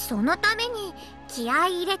 そのために気合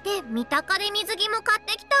い入れて三鷹で水着も買っ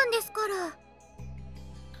てきたんですか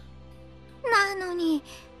ら。なのに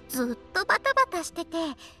ずっとバタバタしてて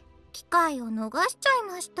機会を逃しちゃい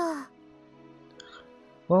ました。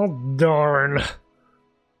Well, darn.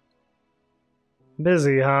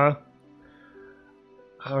 Busy, huh?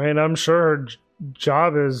 I mean, I'm sure her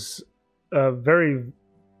job is very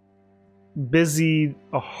busy,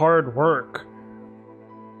 hard work.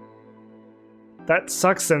 That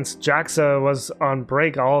sucks since JAXA was on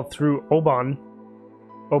break all through Obon.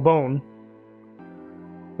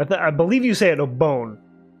 I believe you say it Obon.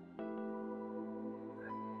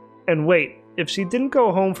 And wait, if she didn't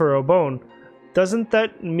go home for Obon, doesn't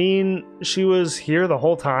that mean she was here the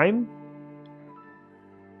whole time?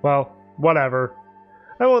 Well, whatever.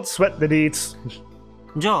 I won't sweat the deets.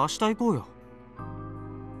 じゃあ明日行こうよ。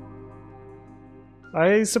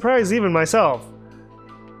 I surprise even myself.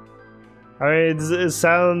 I mean, it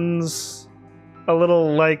sounds a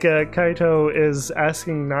little like Kaito is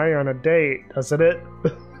asking Nai on a date, doesn't it?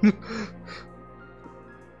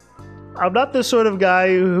 I'm not the sort of guy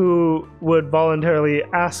who would voluntarily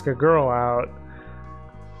ask a girl out.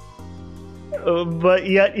 But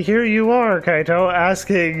yet here you are, Kaito,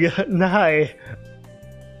 asking Nai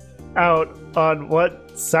out on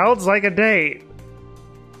what sounds like a date.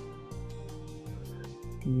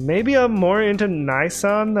 Maybe I'm more into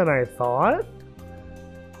Nai-san than I thought?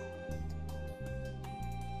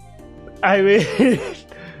 I mean,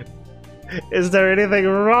 is there anything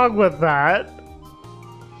wrong with that?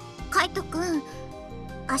 カイトくん、明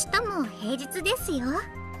日も平日ですよ。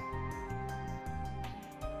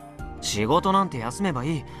仕事なんて休めば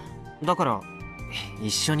いい。だから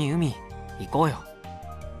一緒に海行こうよ。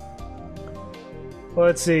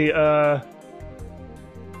 Let's see,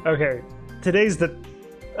 okay, today's the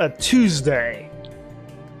Tuesday.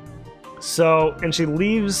 So, and she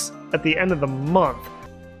leaves at the end of the month.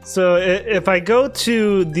 So if I go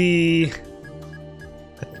to the,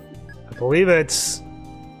 I believe it's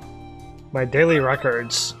my daily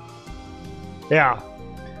records. Yeah.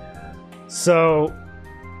 So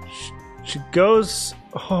she goes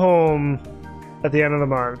home at the end of the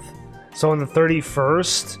month. So on the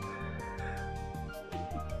 31st.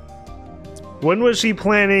 When was she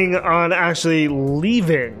planning on actually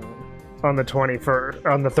leaving on the 21st,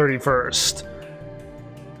 on the 31st?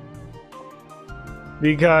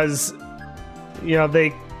 Because, you know,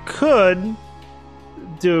 they could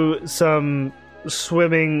do some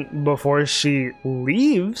swimming before she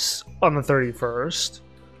leaves on the 31st.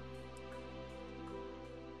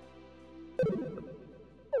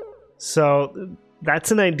 So,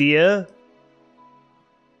 that's an idea.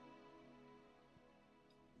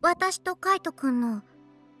 私とカイトくんの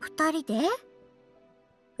二人で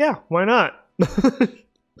Yeah, why not?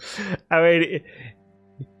 I mean,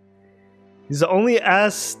 he's only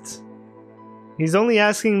asking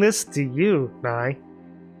this to you, Nai.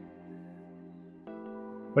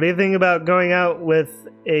 What do you think about going out with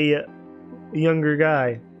a younger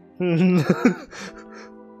guy?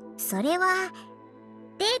 それは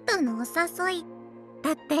デートのお誘い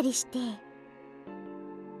だったりして。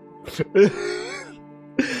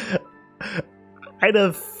I had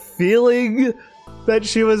a feeling that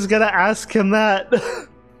she was gonna ask him that.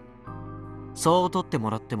 そう取って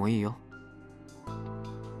もらってもいいよ。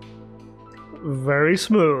 Very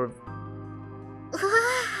smooth. うわ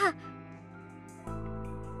あ、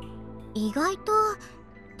意外と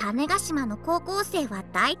種子島の高校生は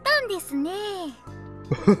大胆ですね。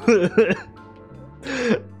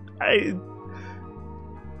I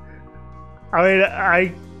mean,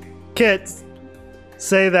 I can't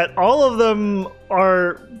say that all of them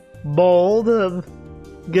are bold,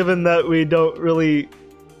 given that we don't really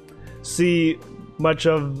see much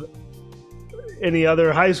of any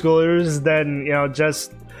other high schoolers than, you know,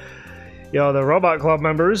 just, you know, the Robot Club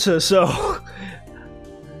members, so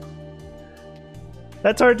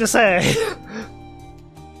that's hard to say.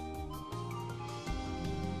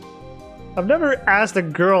 I've never asked a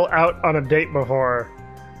girl out on a date before.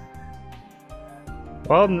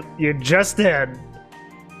 Well, you just did.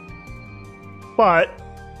 But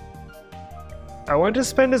I want to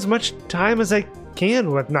spend as much time as I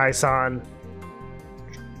can with Nai-san.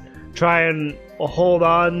 Try and hold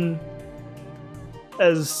on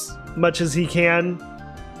as much as he can.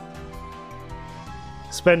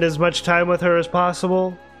 Spend as much time with her as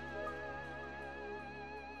possible.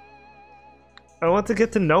 I want to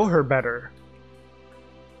get to know her better.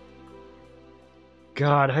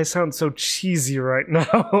 God, I sound so cheesy right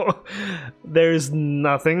now. There's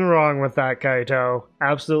nothing wrong with that, Kaito.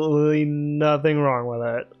 Absolutely nothing wrong with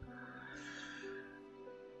it.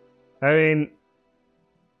 I mean,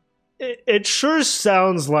 it sure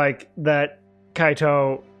sounds like that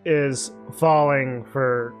Kaito is falling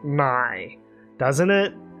for Nai, doesn't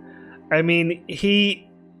it? I mean, he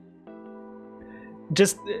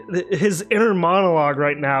just, his inner monologue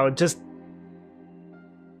right now, just,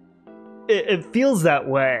 it feels that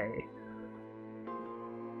way.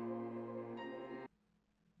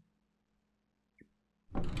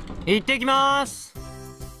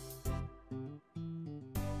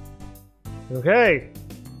 Okay,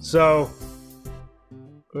 so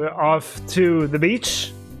we're off to the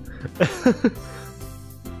beach.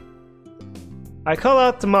 I call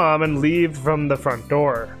out to Mom and leave from the front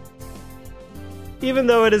door. Even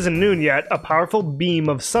though it isn't noon yet, a powerful beam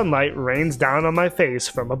of sunlight rains down on my face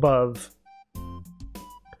from above.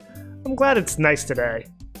 I'm glad it's nice today.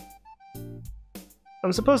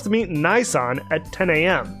 I'm supposed to meet Nai-san at 10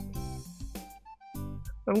 a.m.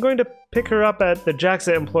 I'm going to pick her up at the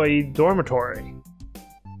JAXA employee dormitory.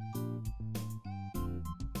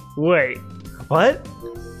 Wait, what?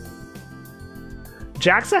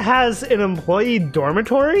 JAXA has an employee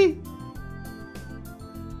dormitory?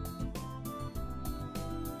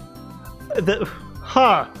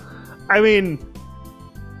 I mean,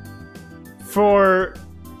 for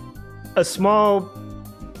a small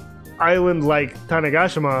island like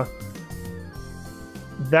Tanegashima,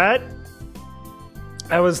 that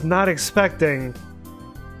I was not expecting.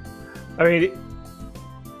 I mean,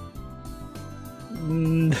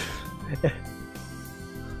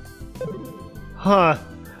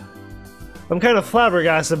 I'm kind of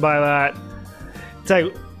flabbergasted by that. It's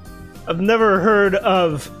like, I've never heard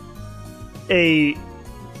of a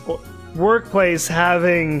workplace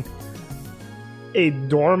having a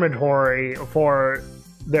dormitory for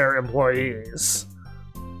their employees.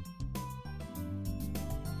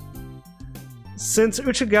 Since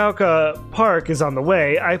Uchigaoka Park is on the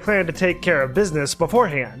way, I plan to take care of business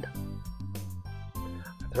beforehand.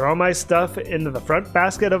 I throw my stuff into the front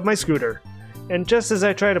basket of my scooter, and just as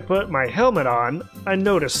I try to put my helmet on, I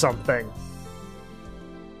notice something.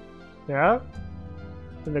 Yeah?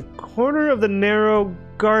 In the corner of the narrow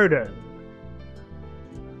garden.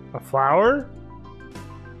 A flower?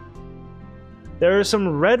 There are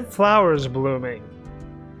some red flowers blooming.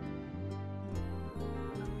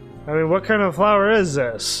 I mean, what kind of flower is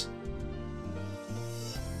this?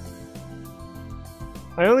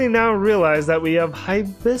 I only now realize that we have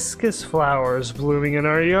hibiscus flowers blooming in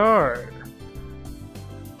our yard.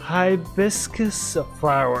 Hibiscus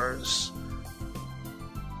flowers.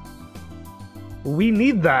 We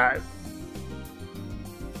need that.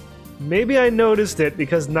 Maybe I noticed it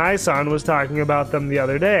because Nai-san was talking about them the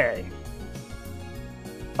other day.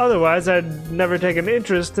 Otherwise, I'd never taken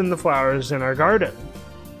interest in the flowers in our garden.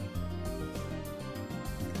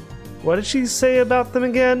 What did she say about them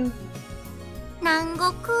again? 南国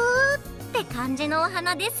って感じのお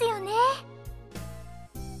花ですよね。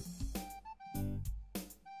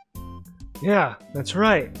Yeah, that's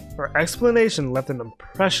right. Her explanation left an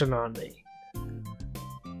impression on me.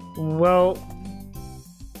 Well,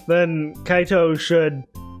 then Kaito should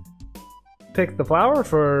pick the flower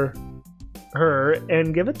for her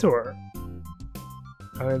and give it to her.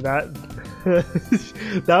 I mean, that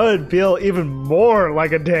that would feel even more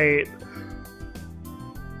like a date.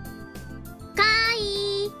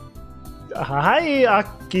 Kai! Hi,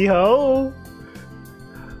 Akiho.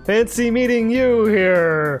 Fancy meeting you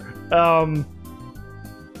here.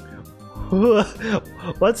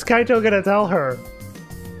 What's Kaito gonna tell her?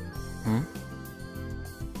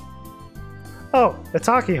 Oh, it's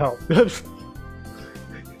Akiho.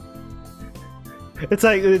 It's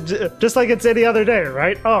like, just like it's any other day,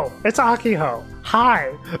 right? Oh, it's Akiho.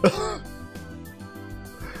 Hi.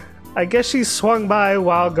 I guess she swung by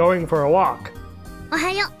while going for a walk. おは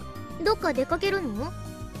よう。どっか出かけるの？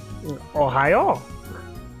 Ohayo.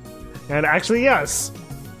 And actually, yes.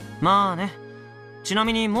 まあね。ちな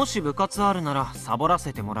みにもし部活あるならサボら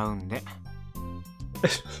せてもらうんで。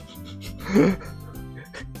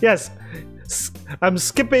Yes. I'm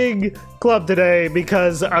skipping club today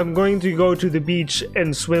because I'm going to go to the beach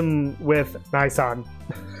and swim with Nai-san.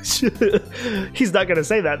 He's not gonna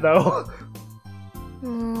say that though.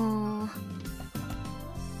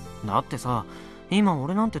 だってさ、今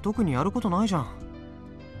俺なんて特にやることないじゃん。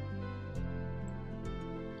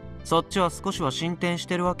そっちは少しは進展し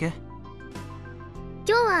てるわけ？今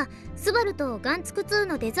日はスバルとガンツク2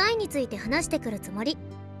のデザインについて話してくるつもり。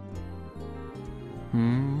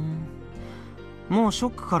もうショ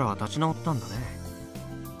ックからは立ち直ったんだね。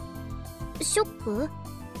ショック？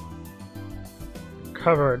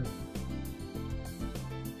 Covered.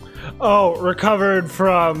 Oh, recovered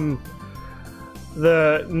from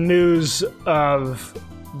the news of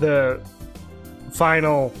the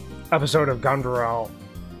final episode of Gundurel.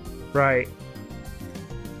 Right.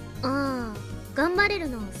 ああ、頑張れる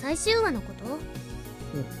の最終話のこと？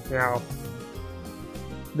 Yeah.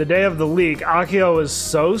 The day of the leak, Akio was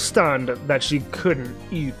so stunned that she couldn't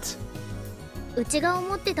eat. うちが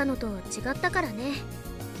思ってたのと違ったからね。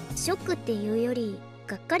ショックっていうより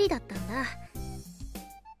がっかりだったんだ。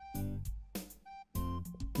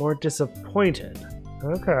More disappointed.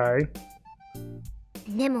 Okay.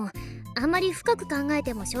 でも、あんまり深く考え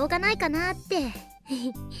てもしょうがないかなって。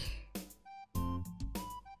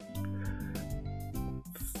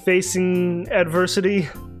Facing adversity?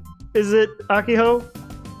 Is it Akiho?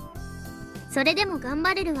 それでも頑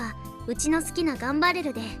張れるはうちの好きな頑張れ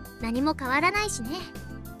るで何も変わらないしね。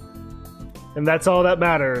 And that's all that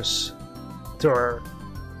matters to her.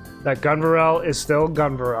 That Gunvarel is still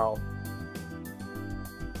Gunvarel.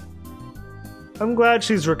 I'm glad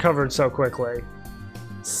she's recovered so quickly.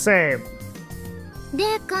 Same.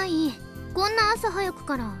 でカイ、こんな朝早く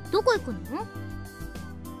からどこ行くの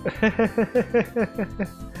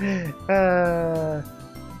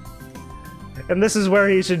？And this is where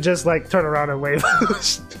he should just like turn around and wave.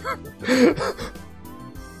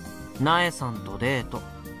 ナエさんとデート。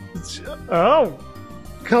 Oh!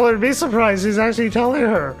 Colored be surprised, he's actually telling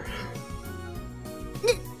her.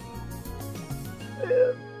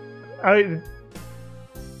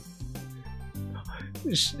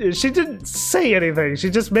 She didn't say anything, she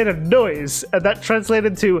just made a noise, and that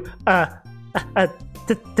translated to,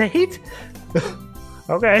 date?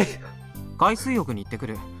 Okay. 海水浴に行ってく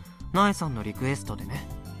る。ナエさんのリクエストでね。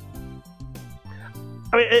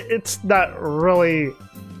I mean, it's not really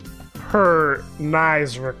her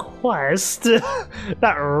nice request.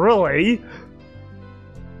 Not really.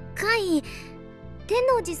 カイ、天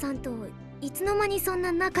王寺さんといつの間にそん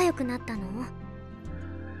な仲良くなったの？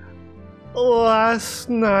 Last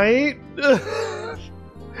night?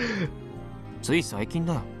 つい最近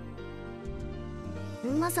だよ。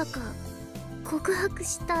まさか告白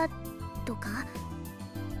したとか？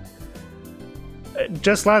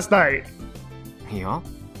 Just last night. いや。好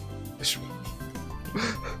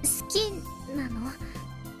きなの？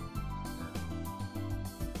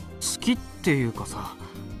好きっていうかさ、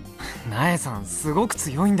ナエさんすごく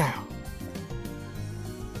強いんだよ。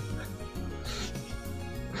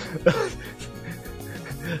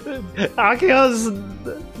Akio's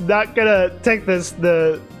not gonna take this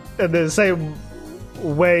in the same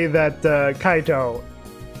way that Kaito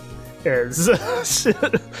is.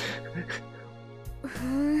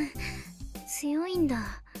 強いん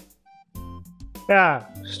だ。 Yeah,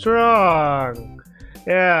 strong.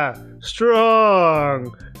 Yeah,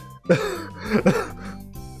 strong. っ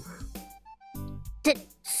て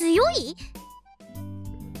強い？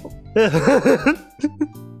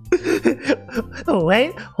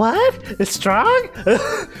 Wait, what? It's strong?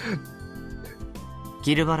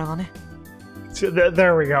 ギルバラがね。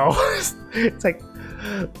 There we go. It's like,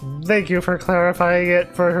 thank you for clarifying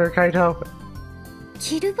it for her, Kaito.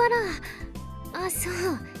 ギルバラ。あ、そう、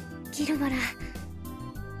ギルバラ。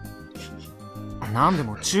なんで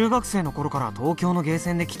も中学生の頃から東京のゲー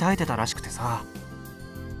センで鍛えてたらしくてさ。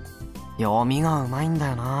読みがうまいんだ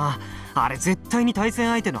よな。あれ絶対に対戦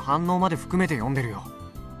相手の反応まで含めて読んでるよ。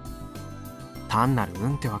単なる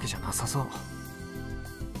運ってわけじゃなさそう。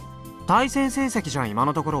対戦成績じゃ今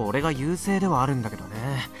のところ俺が優勢ではあるんだけどね。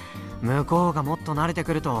向こうがもっと慣れて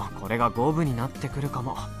くるとこれが五分になってくるか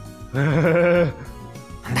も。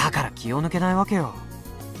だから気を抜けないわけよ。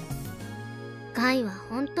カイは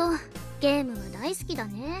本当ゲームが大好きだ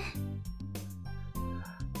ね。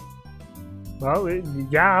Well,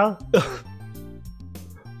 yeah.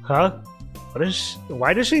 Huh?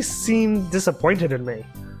 Why does she seem disappointed in me?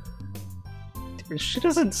 She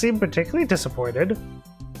doesn't seem particularly disappointed.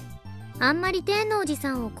 あんまり天王寺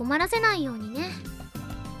さんを困らせないようにね。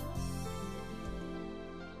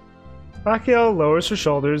Akio lowers her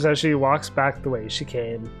shoulders as she walks back the way she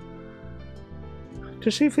came.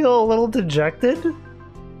 Does she feel a little dejected?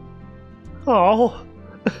 Oh,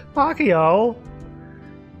 Akio.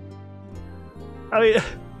 I mean,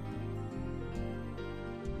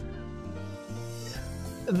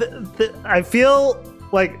 I feel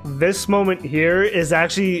like this moment here is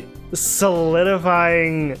actually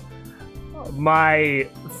solidifying my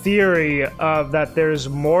theory of that there's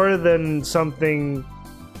more than something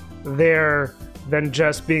there than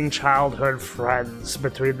just being childhood friends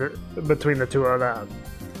between the two of them.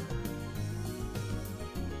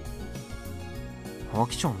 ア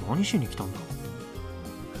キちゃん何しに来たんだ？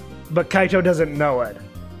 But Kaito doesn't know it.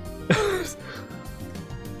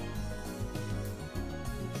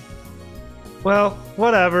 Well,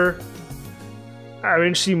 whatever. I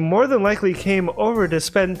mean, she more than likely came over to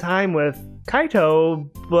spend time with Kaito,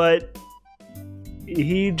 but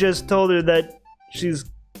he just told her that he's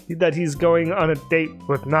going on a date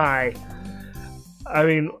with Nai. I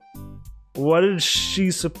mean, what is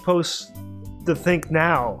she supposed to think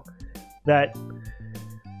now? That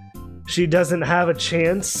she doesn't have a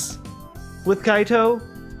chance with Kaito?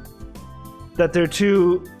 That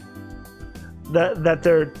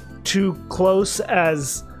they're too close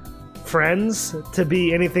as friends to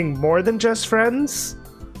be anything more than just friends?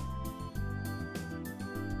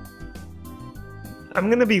 I'm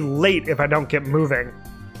gonna be late if I don't get moving.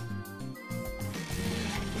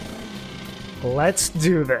 let's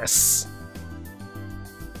do this.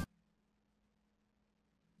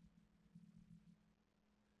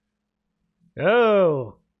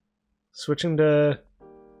 Oh, switching to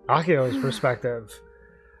Akio's perspective.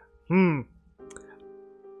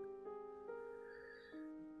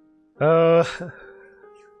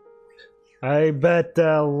 I bet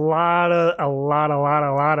a lot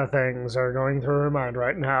of things are going through her mind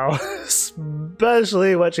right now,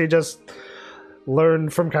 especially what she just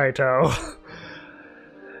learned from Kaito.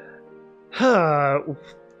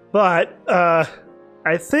 But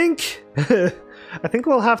I think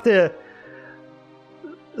we'll have to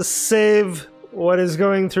save what is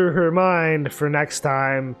going through her mind for next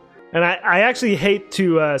time. And I actually hate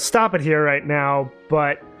to stop it here right now,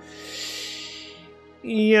 but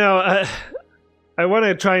you know, I want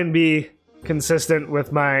to try and be consistent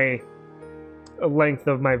with my length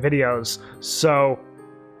of my videos, so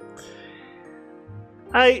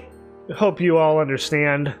I hope you all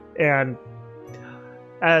understand, and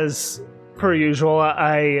as per usual,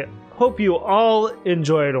 I hope you all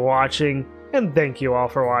enjoyed watching, and thank you all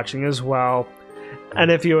for watching as well. And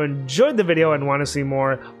if you enjoyed the video and want to see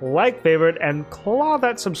more, like, favorite, and claw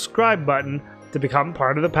that subscribe button to become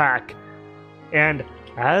part of the pack. And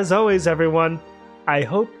as always, everyone, I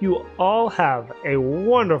hope you all have a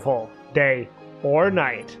wonderful day or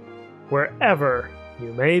night, wherever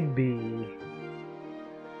you may be.